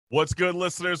What's good,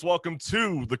 listeners? Welcome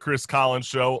to the Chris Collins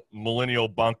Show, Millennial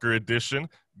Bunker Edition.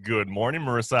 Good morning,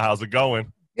 Marissa. How's it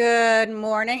going? Good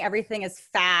morning. Everything is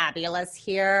fabulous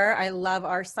here. I love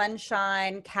our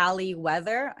sunshine, Cali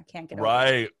weather. I can't get over it.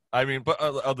 Right. I mean, but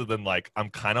other than I'm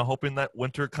kind of hoping that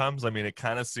winter comes. I mean, it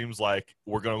kind of seems like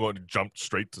we're going to jump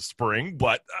straight to spring,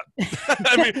 but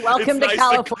I mean, welcome to nice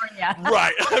California.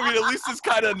 Right. I mean, at least it's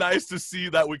kind of nice to see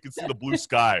that we can see the blue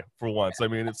sky for once. I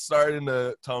mean, it's starting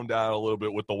to tone down a little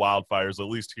bit with the wildfires, at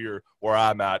least here where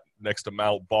I'm at next to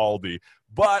Mount Baldy.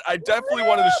 But I definitely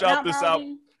wanted to shout this out.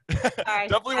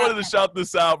 Definitely wanted to shout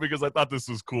this out because I thought this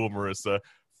was cool, Marissa.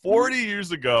 40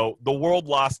 years ago, the world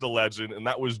lost a legend, and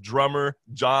that was drummer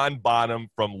John Bonham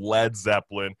from Led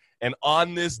Zeppelin. And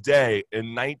on this day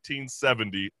in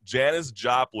 1970, Janis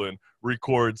Joplin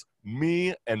records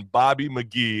Me and Bobby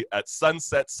McGee at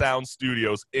Sunset Sound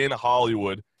Studios in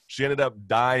Hollywood. She ended up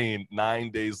dying 9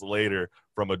 days later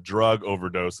from a drug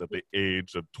overdose at the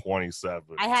age of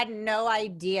 27. I had no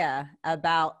idea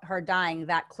about her dying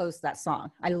that close to that song.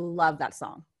 I love that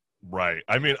song. Right.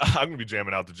 I mean, I'm going to be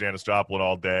jamming out to Janis Joplin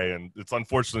all day, and it's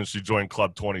unfortunate she joined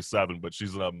Club 27, but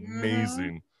she's an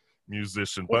amazing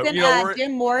musician. But Isn't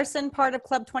Jim Morrison part of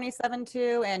Club 27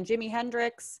 too, and Jimi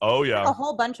Hendrix? Oh, yeah. A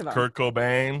whole bunch of them. Kurt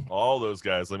Cobain, all those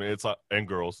guys. I mean, and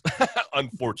girls,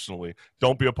 unfortunately.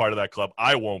 Don't be a part of that club.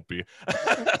 I won't be.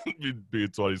 Be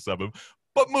 27.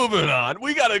 But moving on,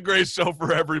 we got a great show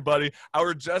for everybody.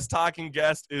 Our Just Talking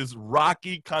guest is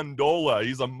Rocky Kandola.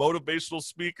 He's a motivational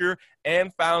speaker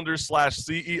and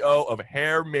founder/CEO of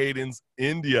Hair Maidens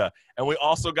India. And we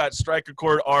also got Strike a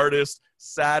Chord artist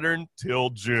Saturn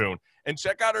Till June. And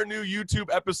check out our new YouTube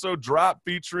episode drop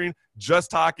featuring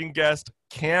Just Talking guest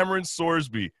Cameron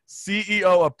Sorsby,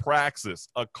 CEO of Praxis,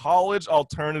 a college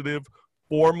alternative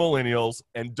for millennials.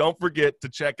 And don't forget to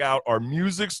check out our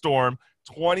Music Storm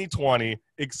 2020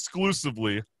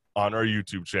 exclusively on our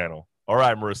YouTube channel. All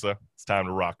right, Marissa, it's time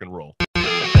to rock and roll.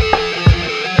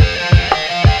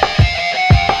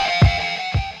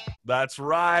 That's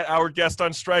right. Our guest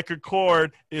on Strike a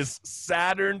Chord is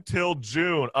Saturn Till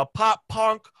June, a pop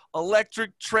punk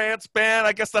electric trance band.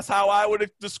 I guess that's how I would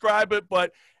describe it,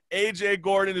 but AJ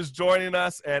Gordon is joining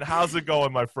us, and how's it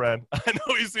going, my friend? I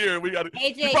know he's here. We got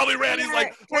AJ. He probably ran. He's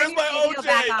like, "Where's my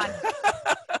OJ?"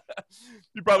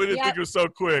 You probably didn't think it was so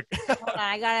quick. Hold on,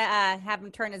 I gotta have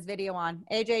him turn his video on.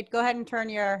 AJ, go ahead and turn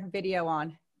your video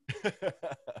on.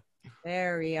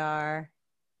 There we are.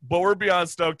 But we're beyond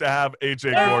stoked to have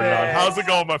AJ Gordon on. How's it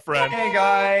going, my friend? Hey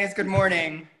guys, good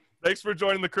morning. Thanks for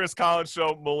joining the Chris Collins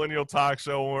Show, Millennial Talk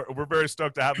Show. We're very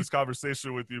stoked to have this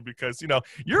conversation with you because,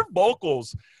 your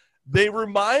vocals, they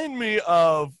remind me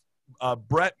of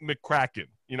Brett McCracken,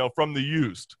 from The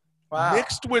Used. Wow.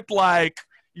 Mixed with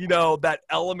that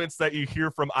elements that you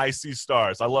hear from Icy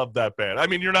Stars. I love that band. I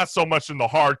mean, you're not so much in the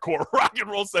hardcore rock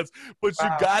and roll sense, but you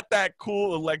got that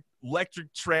cool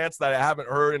electric trance that I haven't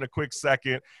heard in a quick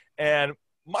second. And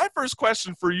my first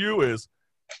question for you is,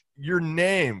 your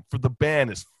name for the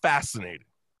band is fascinating.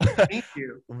 Thank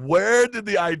you. Where did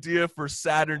the idea for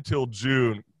Saturn Till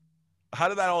June, how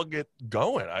did that all get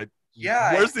going?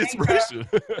 Where's the inspiration?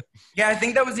 I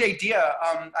think that was the idea.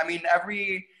 I mean,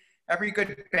 every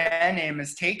good band name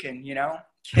is taken,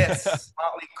 Kiss,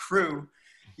 Motley Crue,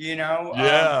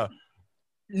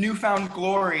 Newfound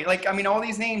Glory. All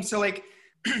these names. So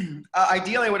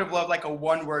ideally I would have loved a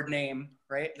one-word name,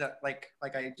 right? That like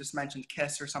I just mentioned,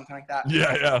 Kiss or something like that.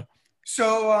 Yeah.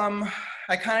 So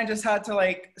I kind of just had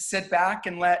to sit back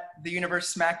and let the universe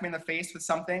smack me in the face with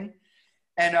something,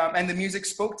 and the music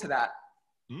spoke to that.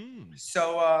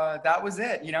 So that was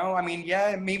it.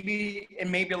 Maybe it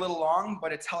may be a little long,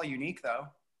 but it's hella unique though.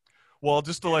 Well,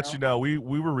 just to let you know, we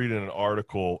were reading an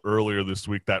article earlier this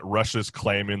week that Russia's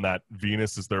claiming that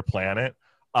Venus is their planet.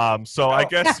 So I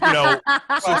guess,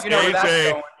 since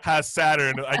AJ has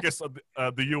Saturn, I guess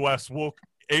the U.S.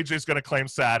 AJ's going to claim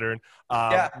Saturn.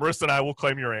 Marissa and I will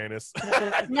claim Uranus.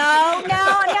 No.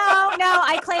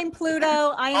 I claim Pluto.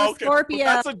 I am Scorpio.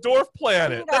 That's a dwarf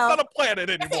planet. That's not a planet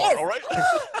anymore, all right?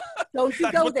 Don't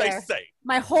you go there. They say.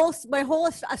 My whole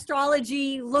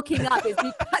astrology looking up is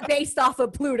based off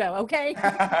of Pluto, okay?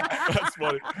 That's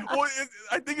funny. Well,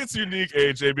 I think it's unique,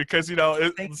 AJ, because,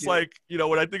 it's like,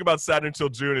 when I think about Saturn Till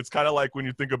June, it's kind of like when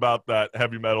you think about that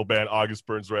heavy metal band, August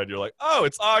Burns Red. You're like, oh,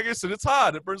 it's August and it's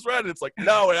hot. It burns red. And it's like,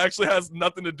 no, it actually has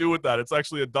nothing to do with that. It's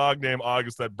actually a dog named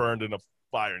August that burned in a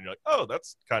fire. And you're like, oh,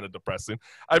 that's kind of depressing.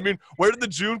 I mean, where did the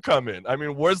June come in? I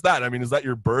mean, where's that? I mean, is that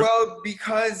your birth? Well,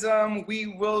 because we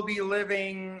will be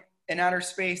living in outer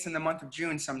space in the month of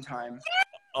June sometime.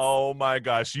 Oh my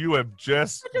gosh, you have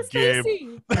just gave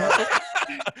Stacy.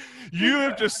 you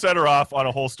have just set her off on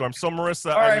a whole storm. So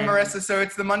Marissa, All right, Marissa. So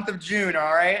it's the month of June.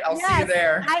 All right, I'll see you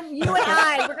there. You and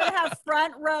I. We're gonna have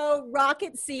front row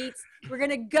rocket seats. We're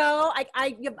gonna go.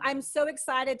 I'm so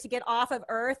excited to get off of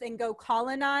Earth and go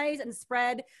colonize and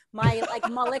spread my like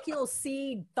molecular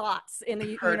seed thoughts in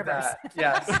the universe. That.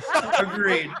 Yes,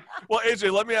 agreed. Well,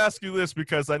 AJ, let me ask you this,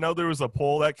 because I know there was a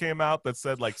poll that came out that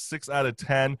said like 6 out of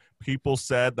 10 people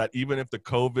said that even if the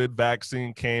COVID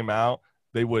vaccine came out,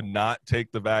 they would not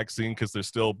take the vaccine because they're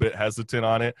still a bit hesitant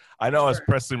on it. I know I was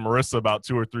pressing Marissa about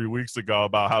 2 or 3 weeks ago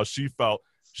about how she felt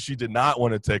she did not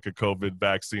want to take a COVID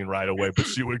vaccine right away, but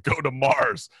she would go to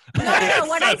Mars. No,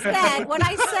 what I said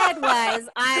was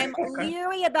I'm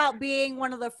leery about being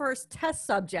one of the first test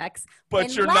subjects.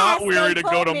 But you're not weary to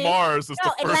go to Mars.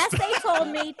 Unless they told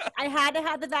me I had to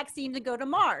have the vaccine to go to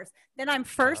Mars. Then I'm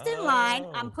first in line.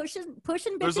 I'm pushing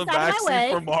bitches out of my way. There's a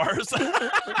vaccine for Mars.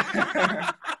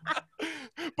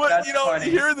 But That's you know, funny.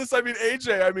 hearing this, I mean,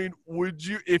 AJ, I mean, would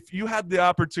you, if you had the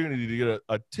opportunity to get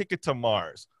a ticket to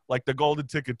Mars, like the golden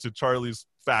ticket to Charlie's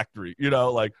factory, you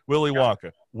know, like Willy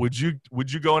Wonka, would you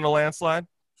go in a landslide?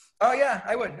 Oh yeah,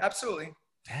 I would absolutely.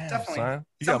 Damn, Definitely. son.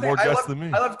 You got more guts than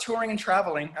me. I love touring and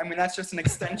traveling. I mean, that's just an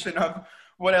extension of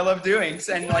what I love doing.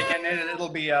 And it'll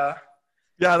be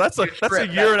yeah, that's a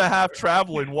year and a half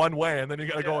traveling one way, and then you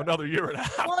got to go another year and a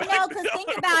half. Well, no, because think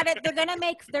about it. They're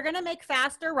gonna make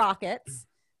faster rockets.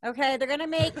 Okay, they're gonna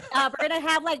make. We're gonna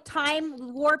have like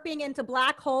time warping into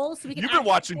black holes, so we can. You've been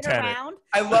watching get Tenet. around.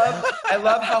 I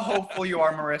love how hopeful you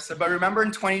are, Marissa. But remember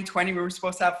in 2020 we were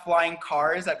supposed to have flying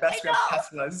cars. At best we have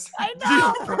Teslas. I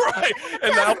know. Right,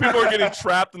 and now people are getting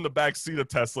trapped in the back seat of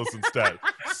Teslas instead.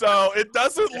 So it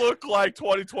doesn't look like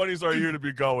 2020 is our year to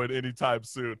be going anytime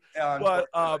soon. Yeah, but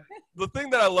the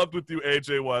thing that I loved with you,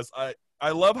 AJ, was I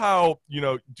love how, you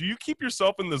know, do you keep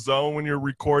yourself in the zone when you're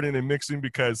recording and mixing?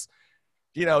 Because,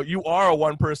 you know, you are a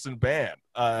one-person band,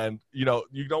 and, you know,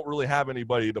 you don't really have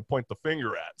anybody to point the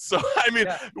finger at. So, I mean,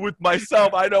 with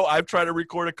myself, I know I've tried to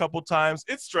record a couple times.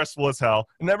 It's stressful as hell.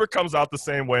 It never comes out the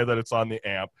same way that it's on the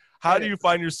amp. How do you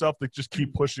find yourself to just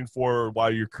keep pushing forward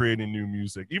while you're creating new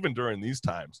music, even during these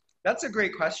times? That's a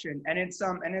great question, and it's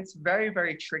very,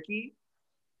 very tricky.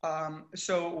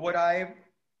 So what I've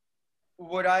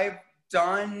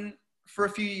done for a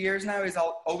few years now is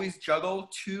I'll always juggle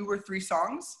 2 or 3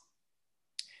 songs,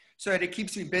 so that it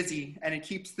keeps me busy and it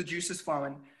keeps the juices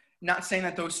flowing. Not saying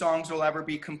that those songs will ever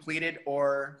be completed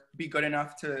or be good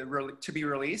enough to be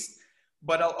released,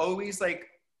 but I'll always like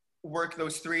work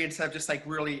those 3 instead of just like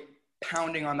really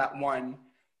pounding on that one,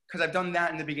 because I've done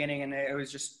that in the beginning and it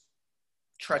was just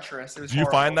treacherous. It was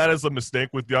horrible. Find that as a mistake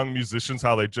with young musicians,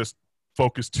 how they just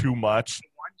focus too much?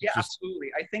 Yeah, absolutely.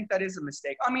 I think that is a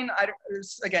mistake. I mean,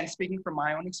 again, speaking from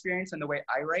my own experience and the way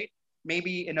I write,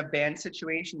 maybe in a band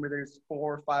situation where there's 4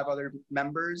 or 5 other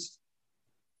members,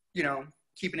 you know,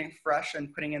 keeping it fresh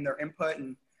and putting in their input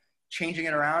and changing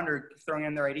it around or throwing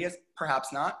in their ideas,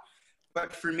 perhaps not.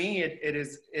 But for me,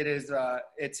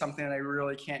 it's something that I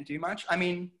really can't do much. I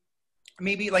mean,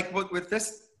 maybe like with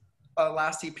this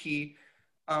last EP, you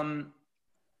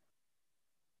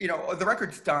know, the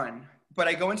record's done, but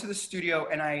I go into the studio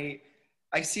and I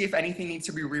see if anything needs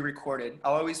to be re-recorded.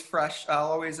 I'll always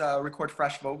record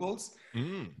fresh vocals.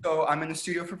 So I'm in the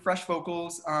studio for fresh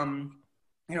vocals.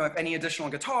 You know, if any additional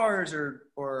guitars or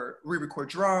re-record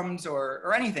drums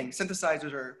or anything,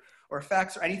 synthesizers or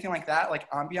effects or anything like that, like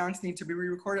ambiance need to be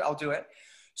re-recorded, I'll do it.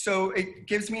 So it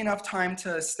gives me enough time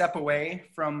to step away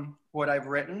from what I've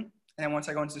written. And then once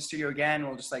I go into the studio again,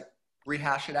 we'll just like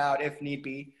rehash it out if need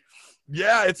be.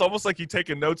 Yeah, it's almost like you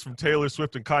taking notes from Taylor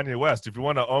Swift and Kanye West. If you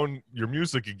want to own your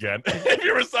music again, if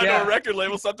you were signed to a record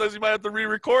label, sometimes you might have to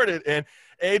re-record it. And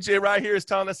AJ right here is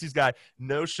telling us he's got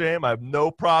no shame. I have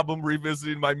no problem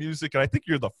revisiting my music. And I think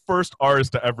you're the first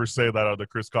artist to ever say that on the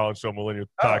Chris Collins Show Millennial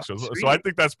Talk Show. So I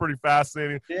think that's pretty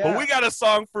fascinating. Yeah. But we got a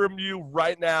song from you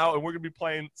right now, and we're going to be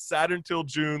playing Saturn Till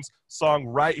June's song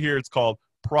right here. It's called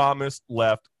Promise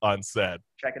Left Unsaid.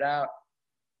 Check it out.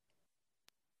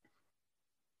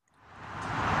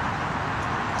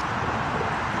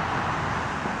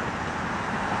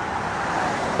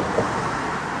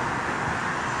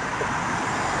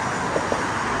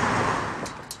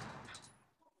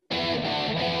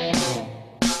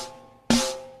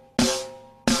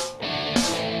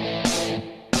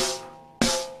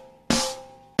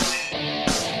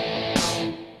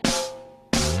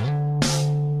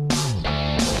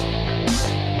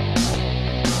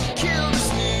 Kill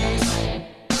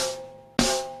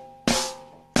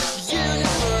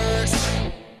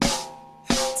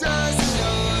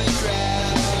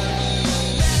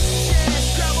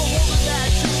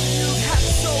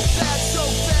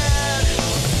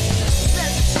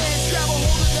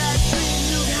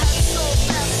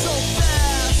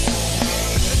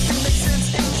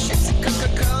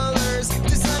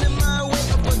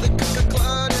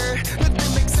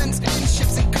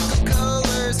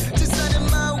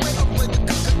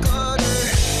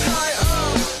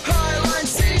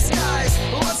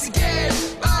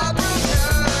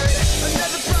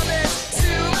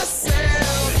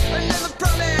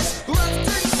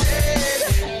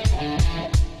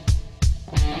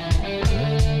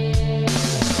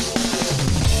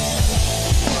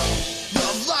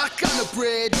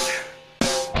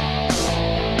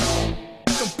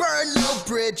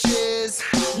bridges.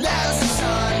 Now's the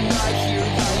time, right here,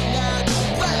 right now.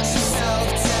 Don't let yourself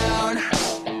down.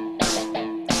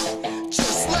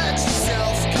 Just let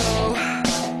yourself go.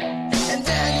 And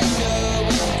then you know,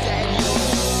 and then you'll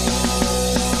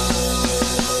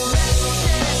Let's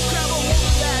dance, grab a hold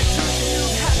of that dream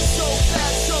you've had so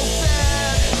bad, so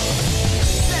bad.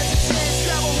 Let's dance,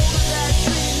 grab a hold of that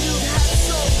dream you've had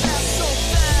so fast, so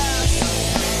fast.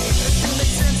 Nothing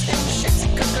makes sense in shapes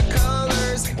and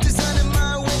colors. Designing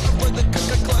my way over the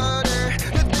clutter.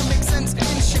 Nothing makes sense in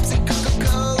shapes and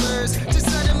colors.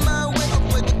 Designing my way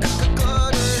over the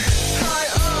clutter. High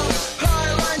up,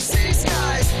 high line, city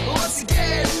skies. Once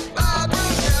again, my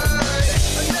brother.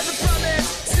 Another promise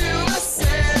to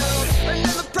myself.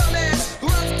 Another promise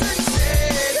left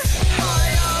unsaid.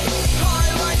 High up,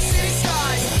 high line, city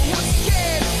skies. Once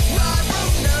again, my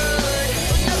brother.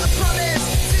 Another promise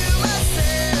to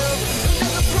myself.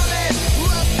 Another promise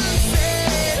left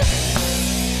unsaid.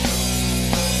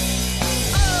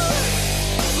 Oh,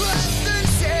 left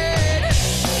unsaid.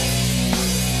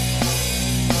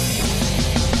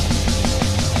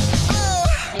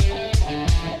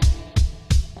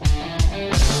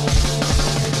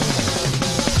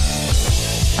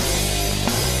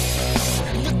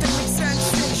 Nothing makes sense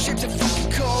in shapes and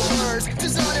fucking colors.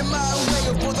 Designing my way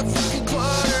over the fucking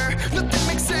clutter. Nothing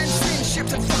makes sense in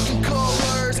shapes and fucking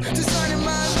colors. Designing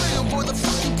my way over the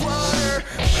fucking clutter.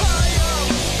 High up,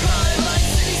 high like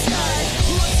city skies.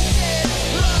 Once again,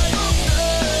 I'm on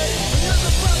good.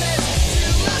 Another promise to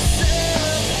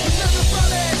myself. Another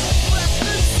promise left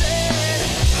unsaid.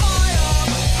 High up,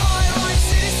 high like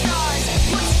city skies.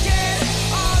 Once again,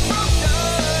 I'm on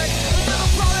good. Another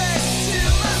promise to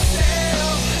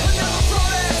myself. Another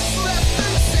promise left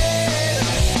unsaid.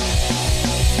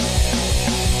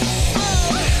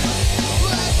 Oh,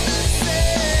 left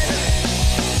unsaid.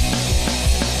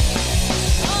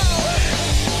 Oh,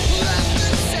 left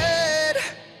unsaid.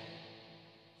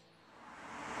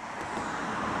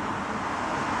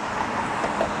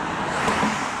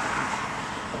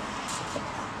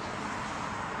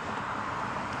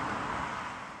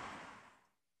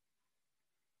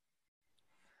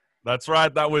 That's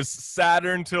right. That was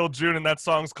Saturn Till June, and that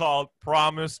song's called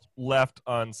Promised Left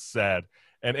Unsaid.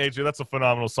 And AJ, that's a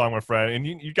phenomenal song, my friend. And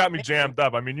you got me jammed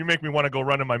up. I mean, you make me want to go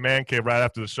run in my man cave right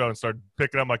after the show and start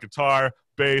picking up my guitar,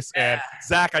 bass, and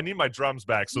Zach, I need my drums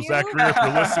back. So Zach Greer, if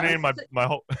you're listening, my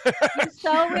whole You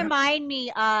so remind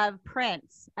me of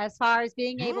Prince as far as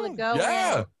being able to go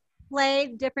in, play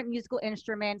different musical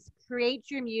instruments,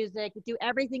 create your music, do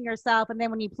everything yourself, and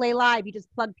then when you play live, you just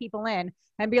plug people in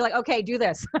and be like, okay, do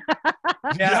this.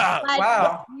 Yeah. Like,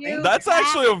 Wow. That's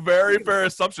actually a very fair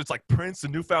assumption. It's like Prince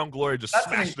and Newfound Glory just That's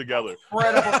an smashed together.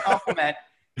 Incredible compliment.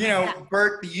 You know,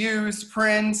 Bert the Used,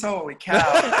 Prince. Holy cow!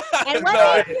 And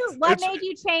what made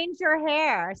you change your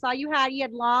hair? I saw you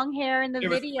had long hair in the It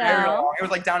was video. very long. It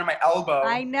was like down to my elbow.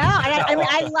 I know. I mean,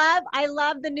 I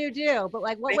love the new do, but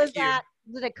like, what Thank was you. that?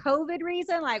 Was it a COVID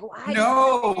reason? Like, why?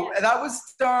 No, that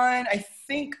was done. I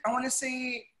think I want to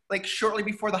say like shortly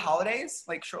before the holidays,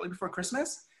 like shortly before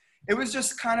Christmas. It was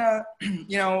just kind of,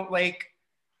 you know, like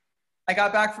I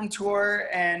got back from tour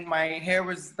and my hair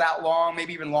was that long,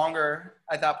 maybe even longer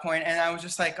at that point, and I was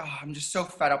just like, oh, I'm just so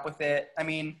fed up with it. I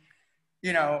mean,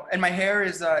 you know, and my hair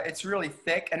is it's really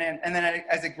thick, and then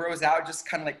as it grows out, it just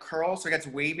kind of like curls, so it gets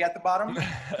wavy at the bottom.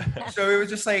 So it was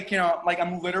just like, you know, like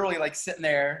I'm literally like sitting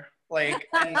there. Like,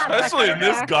 and Especially in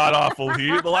this god awful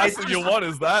heat, the last thing you want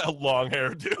is that long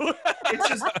hairdo. It's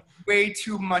just way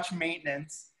too much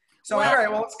maintenance. So all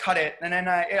right, well, let's cut it. And then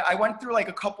I went through like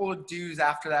a couple of do's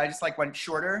after that. I just like went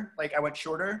shorter. Like I went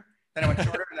shorter, then I went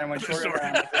shorter, and then I went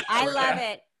shorter. I love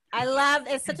it. I love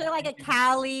it's such a like a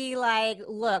Cali like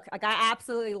look. Like I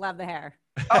absolutely love the hair.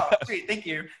 Oh, sweet, thank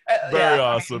you. Very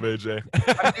awesome, AJ.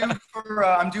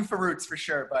 I'm due for roots for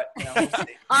sure, but you know, we'll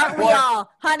see. Aren't we all,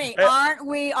 honey? Aren't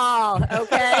we all?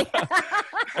 Okay.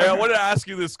 Hey, I wanted to ask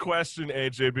you this question,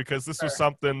 AJ, because this was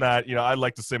something that, you know, I'd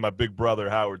like to say my big brother,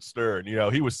 Howard Stern, you know,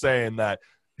 he was saying that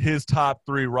his top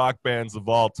 3 rock bands of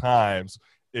all times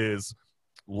is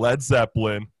Led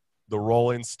Zeppelin, the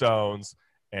Rolling Stones,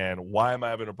 and why am I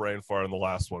having a brain fart on the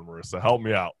last one, Marissa? Help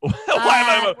me out.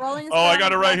 I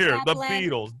got it right here. The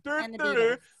Beatles.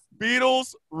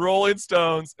 Beatles, Rolling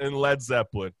Stones, and Led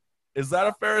Zeppelin. Is that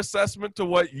a fair assessment to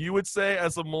what you would say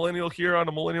as a millennial here on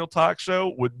a millennial talk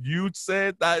show? Would you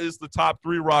say that is the top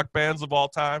 3 rock bands of all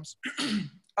times?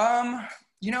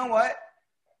 You know what?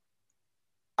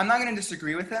 I'm not going to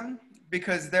disagree with him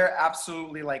because they're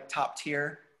absolutely like top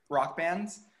tier rock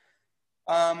bands.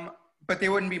 But they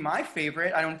wouldn't be my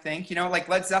favorite, I don't think. You know, like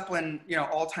Led Zeppelin, you know,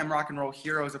 all-time rock and roll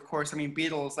heroes, of course. I mean,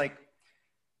 Beatles, like,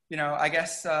 you know, I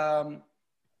guess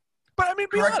But I mean,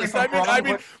 be Correct me honest. if I'm I wrong,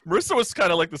 mean, Marissa was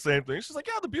kind of like the same thing. She's like,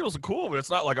 yeah, the Beatles are cool, but it's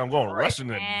not like I'm going rushing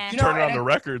and turning on the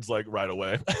records like right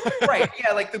away. Right.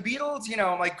 Yeah. Like the Beatles, you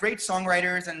know, like great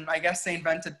songwriters, and I guess they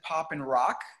invented pop and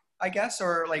rock. I guess,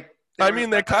 or like. I mean,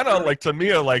 they're kind of like, to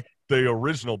me, are like the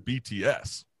original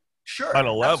BTS. Sure. On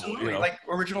a level, absolutely. you know? Like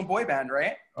original boy band,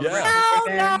 right?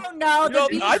 Yeah. No. You know, The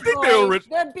Beach I think Boys, they were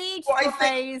the Beach Well, I Boys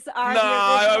think- are. Nah, the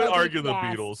I would original argue the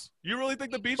BTS. Beatles. You really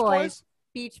think the Beach Boys. Boys?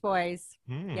 Beach Boys.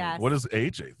 Yes. What does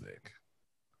AJ think?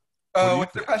 Oh, do you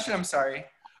what's the think? question? I'm sorry.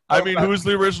 I mean, who's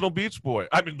the original Beach Boy?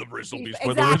 I mean, the original Beach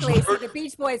Boy. Exactly. The original... So the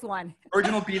Beach Boys won.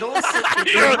 Original Beatles?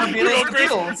 You know, Beatles,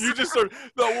 Chris, Beatles. you just sort of,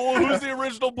 no, well, who's the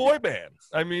original boy band?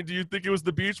 I mean, do you think it was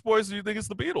the Beach Boys, or do you think it's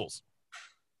the Beatles?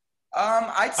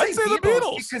 I'd say the Beatles,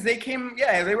 Beatles. because they came.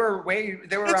 Yeah, they were around way before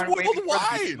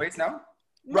the Beach Boys. No.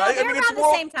 No, Right? they I mean, were it's around the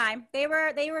more- same time. They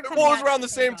were coming Well, it was out around at the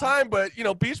same time, but you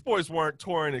know, Beach Boys weren't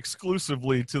touring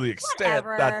exclusively to the extent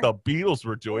Whatever. that the Beatles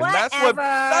were doing. Whatever.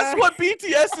 That's what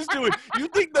BTS is doing. You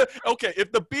think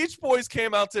if the Beach Boys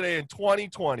came out today in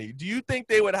 2020, do you think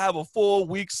they would have a full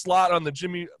week slot on the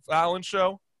Jimmy Fallon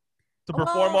show to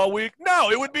perform all week?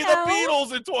 No, it would be the No.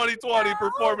 Beatles in 2020 No.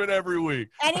 performing every week.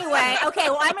 Anyway, okay,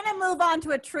 well, I'm going to move on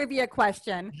to a trivia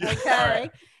question. Yeah. Okay.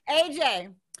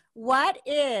 AJ, what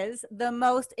is the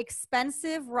most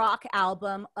expensive rock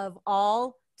album of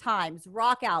all times?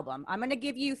 Rock album. I'm going to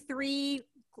give you three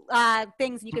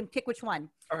things. You can pick which one.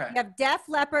 Okay. You have Def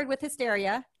Leppard with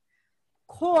Hysteria,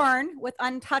 Korn with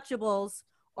Untouchables,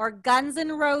 or Guns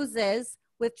N' Roses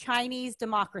with Chinese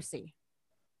Democracy.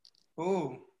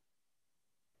 Ooh.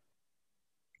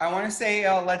 I want to say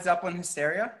Led Zeppelin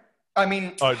Hysteria. I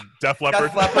mean, Def Leppard.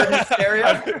 Def Leppard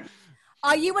Hysteria.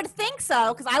 Oh, you would think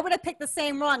so, because I would have picked the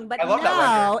same wrong, but I love that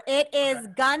no, record. it is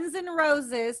Guns N'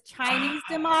 Roses, Chinese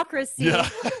Democracy, Yeah.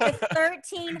 with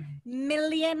 $13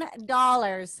 million.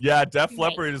 Yeah, Def Right.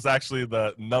 Leppard is actually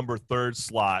the number 3rd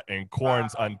slot, and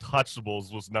Korn's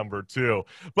Untouchables was number 2.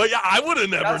 But yeah, I would have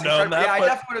never That's known incredible. that. Yeah, I but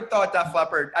definitely would have thought Def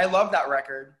Leppard. I love that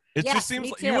record. it Yeah, just seems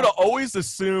me like you too. would have always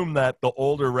assumed that the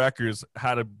older records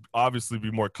had to obviously be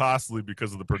more costly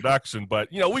because of the production. But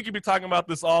you know, we could be talking about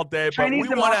this all day. But Chinese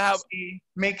we want to have. Democracy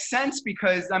makes sense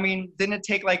because I mean, didn't it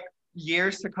take like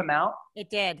years to come out? It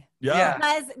did. Yeah.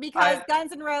 Because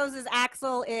Guns N' Roses'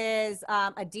 Axl is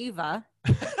a diva.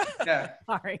 Yeah,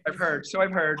 Sorry. I've heard. So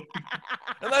I've heard.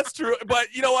 And that's true.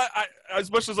 But you know what? As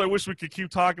much as I wish we could keep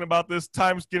talking about this,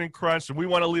 time's getting crunched, and we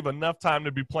want to leave enough time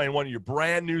to be playing one of your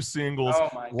brand new singles, Oh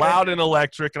my Loud and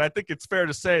Electric. And I think it's fair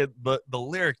to say the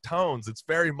lyric tones, it's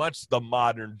very much the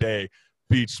modern day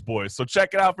Beach Boys. So check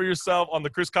it out for yourself on the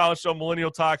Chris Collins Show,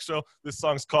 Millennial Talk Show. This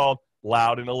song's called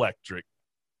Loud and Electric.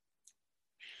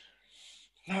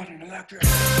 Loud and Electric.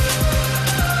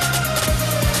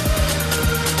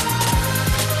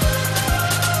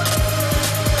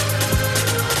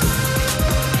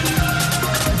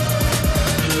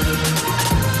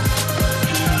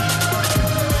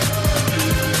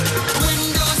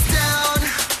 Windows down,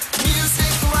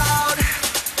 music loud,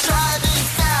 driving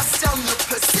fast on the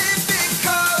Pacific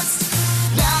coast.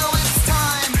 Now it's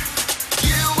time,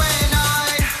 you and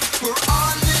I, we're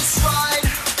on this ride.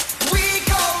 We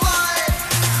go live,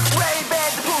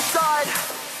 Ray-Ban to poolside,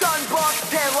 sunblock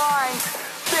tan lines,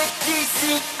 50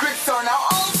 secrets are now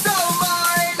also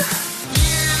mine.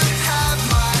 You have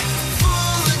my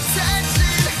full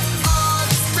attention, all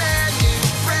expanding,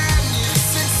 brand new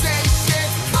sensation.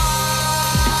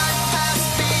 I have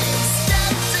been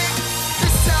skeptic.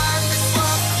 This time this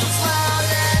love feels loud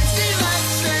and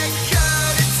electric.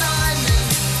 Cut a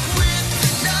diamond with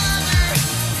another,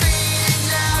 fading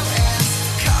now as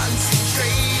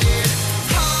concentrated.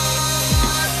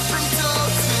 Heart from dull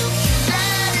to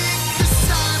kinetic. This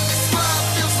time this love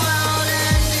feels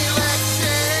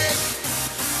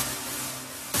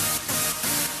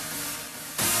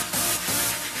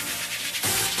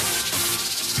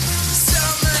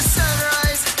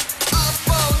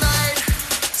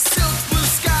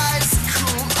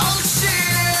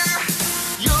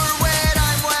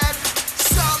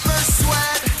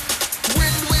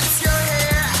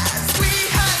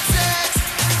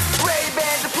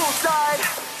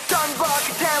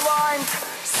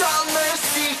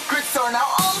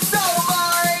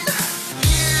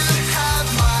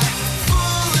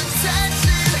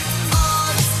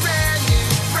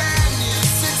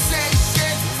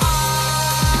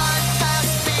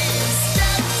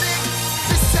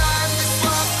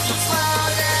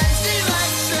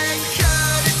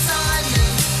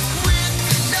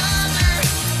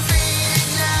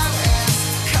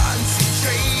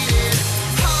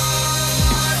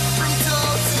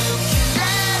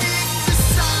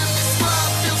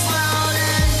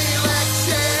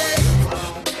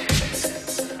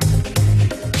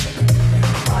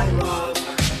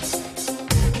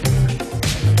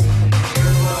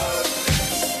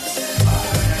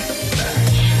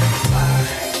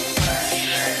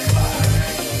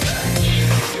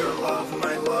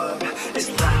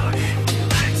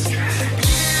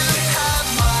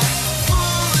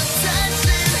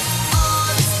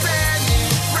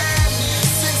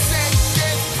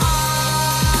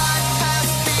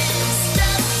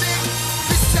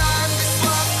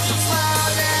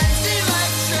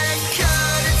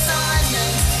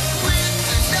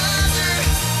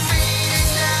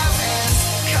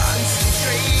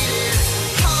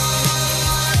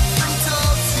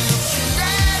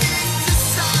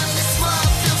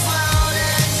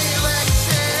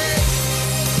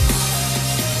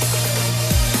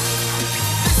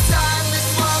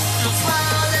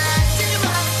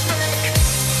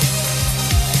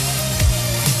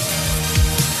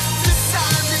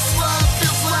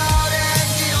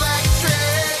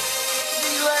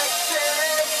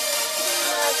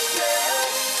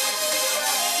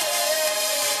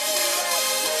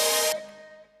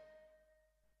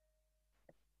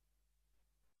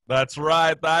That's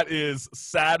right. That is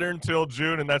Saturn Till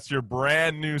June, and that's your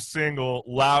brand new single,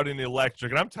 Loud and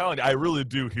Electric. And I'm telling you, I really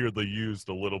do hear the used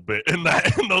a little bit in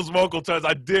those vocal tones.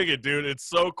 I dig it, dude. It's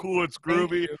so cool. It's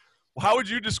groovy. How would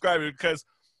you describe it? Because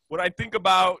when I think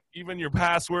about even your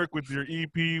past work with your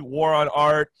EP, War on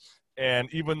Art, and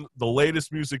even the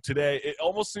latest music today, it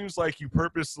almost seems like you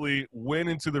purposely went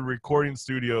into the recording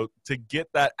studio to get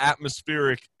that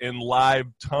atmospheric and live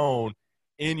tone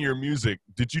in your music.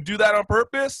 Did you do that on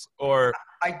purpose, or?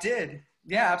 I did.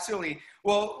 Yeah, absolutely.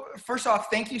 Well, first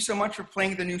off, thank you so much for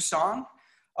playing the new song.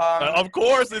 Of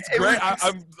course, it's great.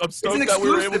 I'm stoked that we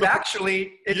were able to.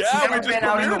 Actually, it's never been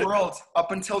out in the world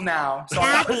up until now. So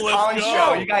on the Chris Let's Collins go.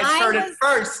 show, you guys heard it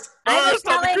first. I was First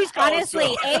on the telling, Chris Collins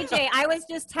honestly, show. AJ, I was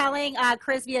just telling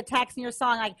Chris via text in your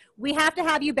song, like, we have to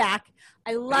have you back.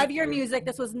 I love your music.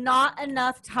 This was not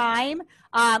enough time.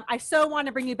 I so want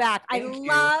to bring you back. Thank you.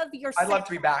 love your I'd love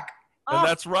to be back. And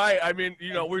that's right. I mean,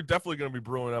 you know, we're definitely going to be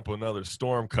brewing up another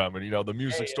storm coming, you know, the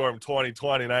Music Storm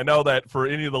 2020. And I know that for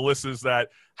any of the listeners that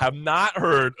have not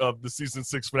heard of the season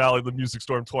 6 finale of the Music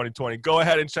Storm 2020, go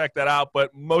ahead and check that out.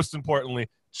 But most importantly,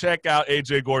 check out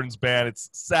AJ Gordon's band. It's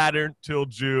Saturn Till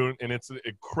June, and it's an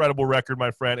incredible record,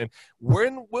 my friend. And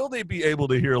when will they be able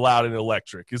to hear Loud and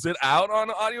Electric? Is it out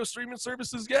on audio streaming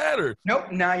services yet? Or? Nope,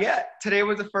 not yet. Today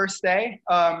was the first day.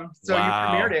 So you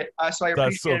premiered it. So I That's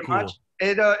appreciate so it cool. much.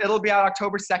 It'll be out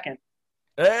October 2nd.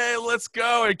 Hey, let's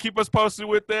go and keep us posted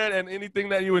with it, and anything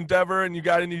that you endeavor and you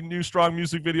got any new strong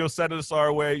music videos, send us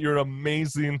our way. You're an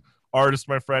amazing artist,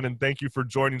 my friend, and thank you for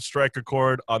joining Strike a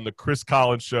Chord on the Chris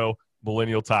Collins Show,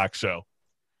 Millennial Talk Show.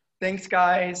 Thanks,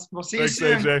 guys. We'll see Thanks,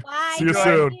 you soon. AJ. Bye. See you Enjoy.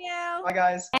 soon. Thank you. Bye,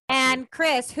 guys. And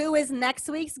Chris, who is next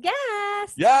week's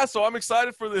guest? Yeah, so I'm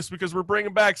excited for this because we're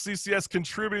bringing back CCS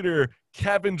contributor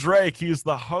Kevin Drake. He is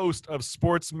the host of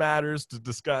Sports Matters to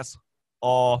discuss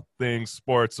all things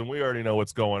sports, and we already know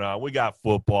what's going on. We got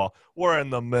football. We're in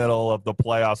the middle of the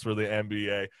playoffs for the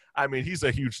NBA. I mean, he's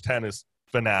a huge tennis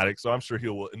fanatic, so I'm sure he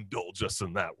will indulge us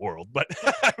in that world. But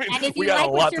I mean, And if we you got like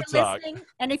a what lot you're to talk. listening,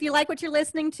 and if you like what you're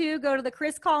listening to, go to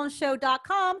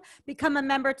thechriscollinsshow.com, become a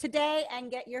member today, and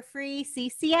get your free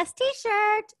CCS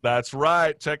T-shirt. That's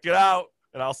right. Check it out,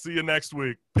 and I'll see you next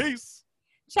week. Peace.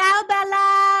 Ciao,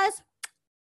 Bellas.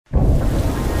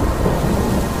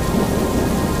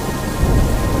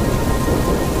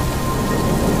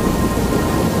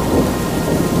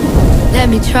 Let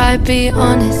me try be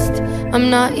honest, I'm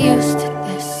not used to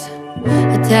this.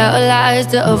 I tell lies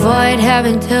to avoid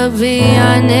having to be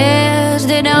honest.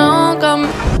 They don't come. You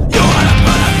wanna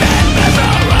put a bad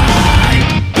misery.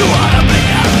 You wanna bring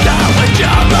out down with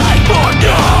your life for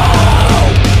no.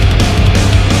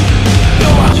 You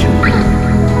want you.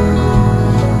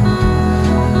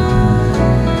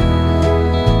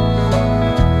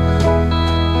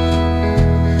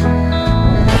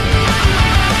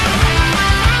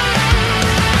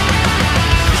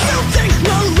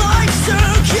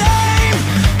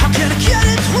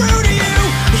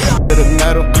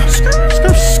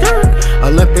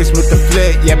 Olympics with the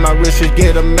flit, yeah, my wrist should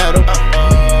get a medal.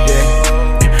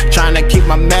 Yeah, trying to keep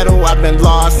my medal, I've been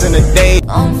lost in a day.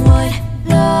 On what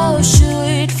love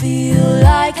should feel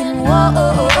like, and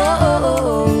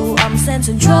whoa, I'm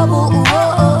sensing trouble.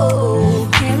 Whoa,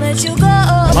 can't let you go.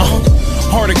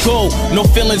 Hard to go, no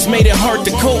feelings made it hard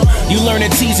to cope. You learn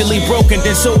it's easily broken,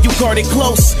 then so you guard it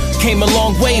close. Came a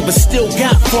long way, but still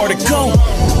got far to go.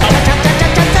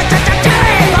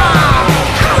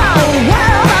 Hello, world.